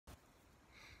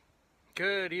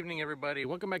Good evening, everybody.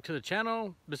 Welcome back to the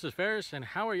channel. This is Ferris, and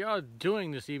how are y'all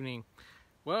doing this evening?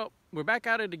 Well, we're back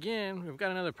at it again. We've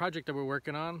got another project that we're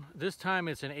working on. This time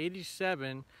it's an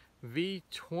 87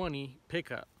 V20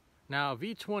 pickup. Now,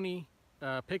 V20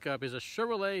 pickup is a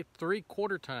Chevrolet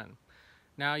 3/4 ton.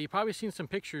 Now, you've probably seen some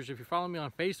pictures if you follow me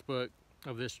on Facebook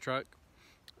of this truck.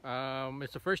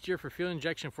 It's the first year for fuel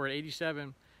injection for an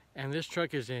 87, and this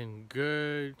truck is in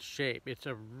good shape. It's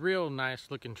a real nice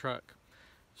looking truck.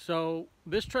 So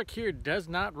this truck here does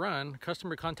not run.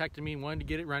 Customer contacted me and wanted to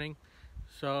get it running,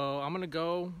 so I'm gonna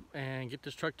go and get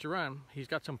this truck to run. He's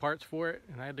got some parts for it,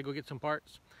 and I had to go get some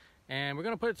parts, and we're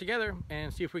gonna put it together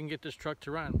and see if we can get this truck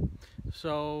to run.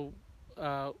 So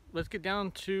let's get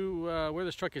down to where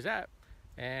this truck is at,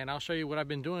 and I'll show you what I've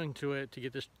been doing to it to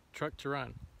get this truck to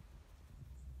run.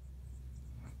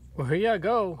 Well, here you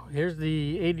go. Here's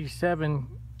the 87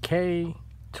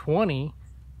 K20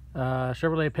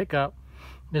 Chevrolet pickup.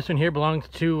 This one here belongs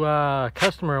to a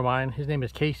customer of mine. His name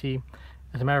is Casey.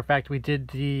 As a matter of fact, we did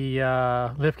the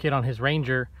lift kit on his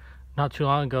Ranger not too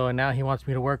long ago, and now he wants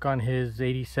me to work on his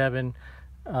 87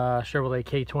 Chevrolet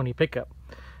K20 pickup.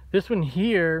 This one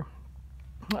here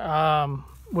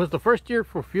was the first year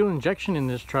for fuel injection in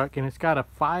this truck, and it's got a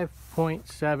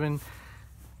 5.7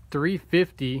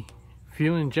 350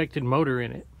 fuel injected motor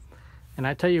in it. And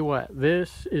I tell you what,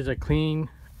 this is a clean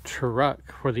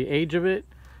truck for the age of it,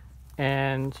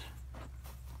 and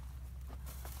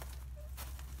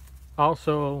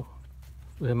also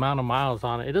the amount of miles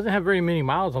on it. It doesn't have very many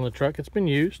miles on the truck. It's been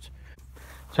used.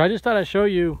 So I just thought I'd show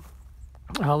you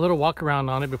a little walk around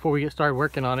on it before we get started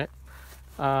working on it.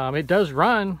 It does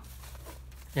run,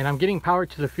 and I'm getting power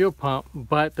to the fuel pump,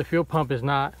 but the fuel pump is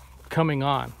not coming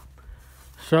on.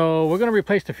 So we're going to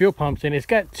replace the fuel pumps, and it's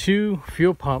got two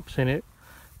fuel pumps in it.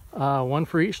 One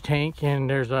for each tank, and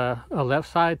there's a left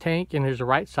side tank and there's a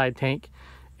right side tank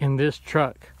in this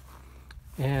truck.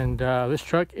 And this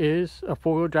truck is a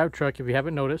four-wheel drive truck, if you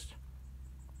haven't noticed,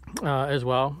 as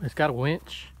well. It's got a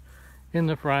winch in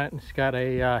the front. It's got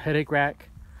a headache rack,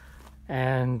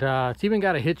 and it's even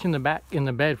got a hitch in the back in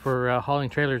the bed for hauling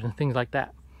trailers and things like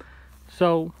that.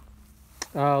 So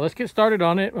let's get started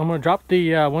on it. I'm going to drop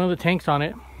the one of the tanks on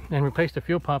it and replace the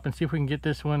fuel pump and see if we can get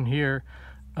this one here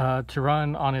to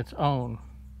run on its own.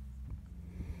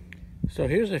 So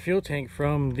here's the fuel tank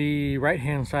from the right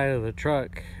hand side of the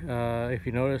truck. If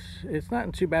you notice, it's not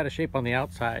in too bad a shape on the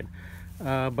outside,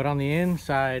 but on the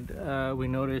inside we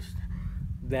noticed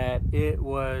that it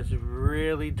was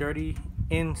really dirty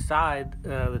inside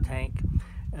the tank,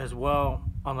 as well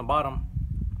on the bottom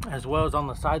as well as on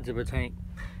the sides of the tank.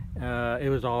 It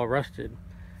was all rusted,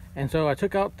 and so I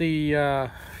took out the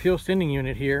fuel sending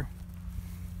unit here,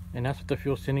 and that's what the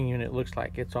fuel sending unit looks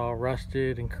like. It's all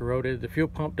rusted and corroded. The fuel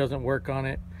pump doesn't work on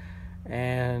it,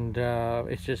 and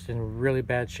it's just in really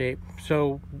bad shape.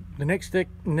 So the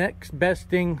next best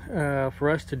thing for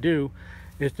us to do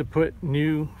is to put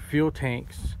new fuel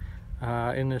tanks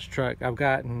in this truck. I've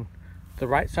gotten the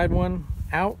right side one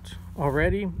out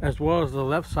already, as well as the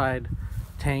left side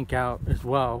tank out as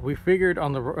well. We figured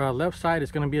on the left side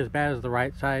it's going to be as bad as the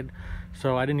right side,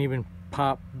 so I didn't even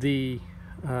pop the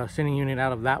sending unit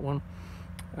out of that one.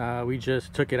 We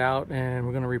just took it out, and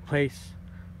we're going to replace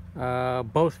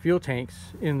both fuel tanks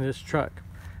in this truck.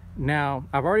 Now,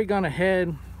 I've already gone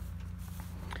ahead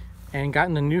and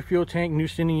gotten the new fuel tank, new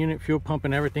sending unit, fuel pump,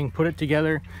 and everything, put it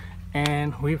together,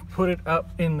 and we've put it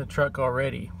up in the truck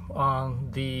already on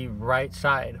the right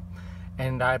side.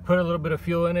 And I put a little bit of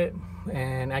fuel in it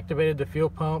and activated the fuel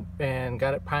pump and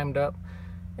got it primed up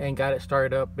and got it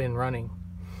started up and running.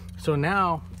 So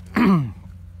now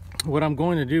what I'm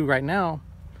going to do right now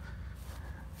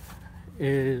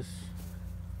is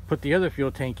put the other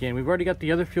fuel tank in. We've already got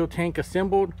the other fuel tank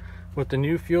assembled with the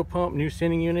new fuel pump, new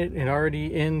sending unit, and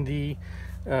already in the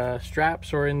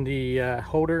straps or in the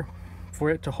holder for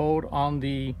it to hold on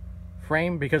the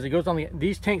frame, because it goes on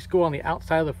these tanks go on the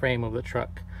outside of the frame of the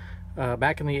truck.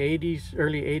 Back in the 80s,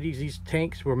 early 80s, these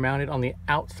tanks were mounted on the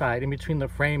outside in between the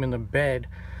frame and the bed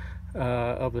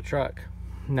of the truck.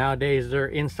 Nowadays they're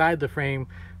inside the frame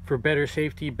for better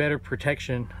safety, better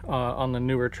protection on the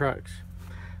newer trucks.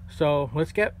 So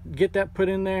let's get that put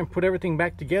in there and put everything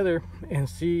back together and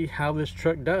see how this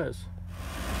truck does.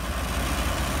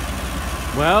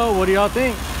 Well, what do y'all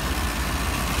think?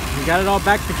 We got it all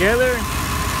back together.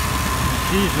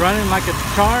 She's running like a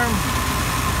charm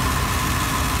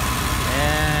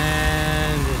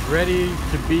and is ready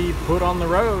to be put on the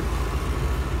road.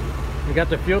 We got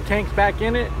the fuel tanks back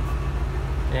in it,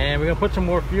 and we're gonna put some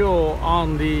more fuel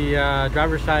on the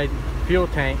driver's side fuel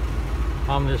tank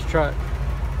on this truck.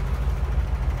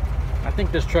 I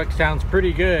think this truck sounds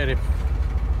pretty good.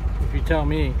 if you tell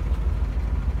me.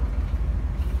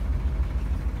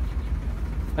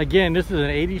 Again, this is an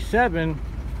 87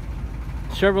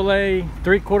 Chevrolet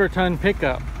 3/4 ton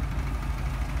pickup,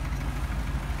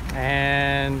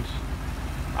 and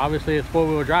obviously it's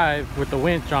 4-wheel drive with the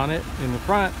winch on it in the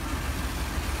front,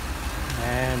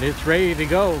 and it's ready to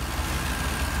go.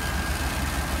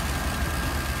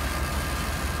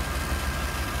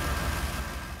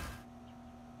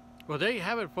 Well, there you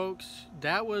have it, folks.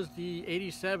 That was the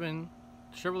 87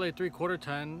 Chevrolet 3/4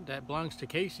 ton that belongs to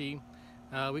Casey.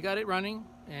 We got it running,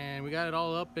 and we got it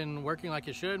all up and working like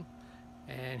it should,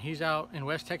 and he's out in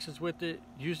West Texas with it,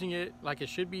 using it like it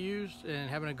should be used and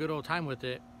having a good old time with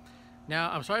it.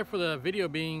 Now, I'm sorry for the video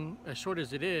being as short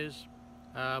as it is.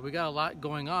 We got a lot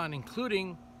going on,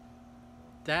 including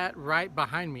that right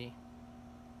behind me.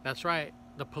 That's right,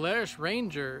 the Polaris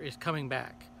Ranger is coming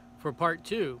back for part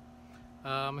 2.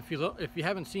 If you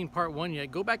haven't seen part 1 yet,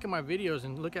 go back in my videos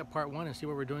and look at part 1 and see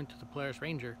what we're doing to the Polaris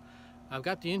Ranger. I've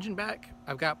got the engine back,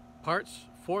 I've got parts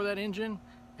for that engine,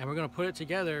 and we're going to put it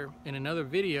together in another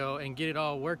video and get it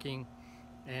all working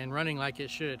and running like it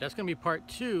should. That's going to be part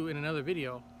 2 in another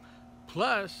video.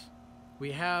 Plus,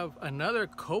 we have another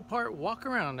Copart walk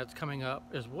around that's coming up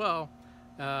as well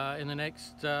in the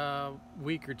next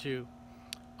week or 2.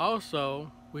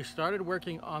 Also, we started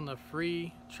working on the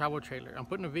free travel trailer. I'm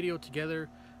putting a video together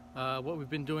what we've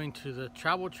been doing to the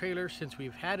travel trailer since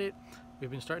we've had it. We've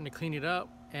been starting to clean it up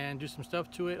and do some stuff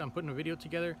to it. I'm putting a video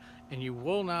together, and you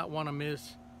will not want to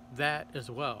miss that as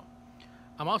well.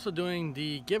 I'm also doing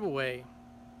the giveaway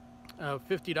of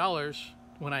 $50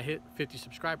 when I hit 50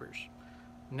 subscribers.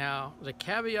 Now, the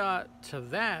caveat to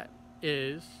that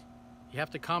is you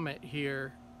have to comment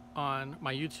here on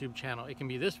my YouTube channel. It can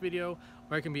be this video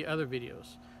or it can be other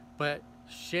videos, but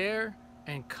share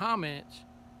and comment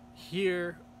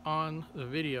here on the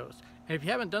videos. And if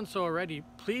you haven't done so already,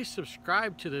 please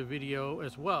subscribe to the video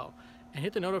as well and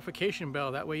hit the notification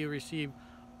bell. That way you receive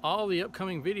all the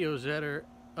upcoming videos that are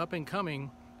up and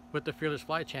coming with the Fearless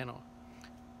Fly channel.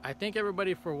 I thank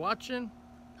everybody for watching.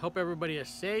 Hope everybody is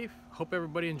safe. Hope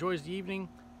everybody enjoys the evening,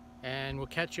 and we'll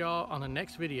catch y'all on the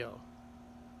next video.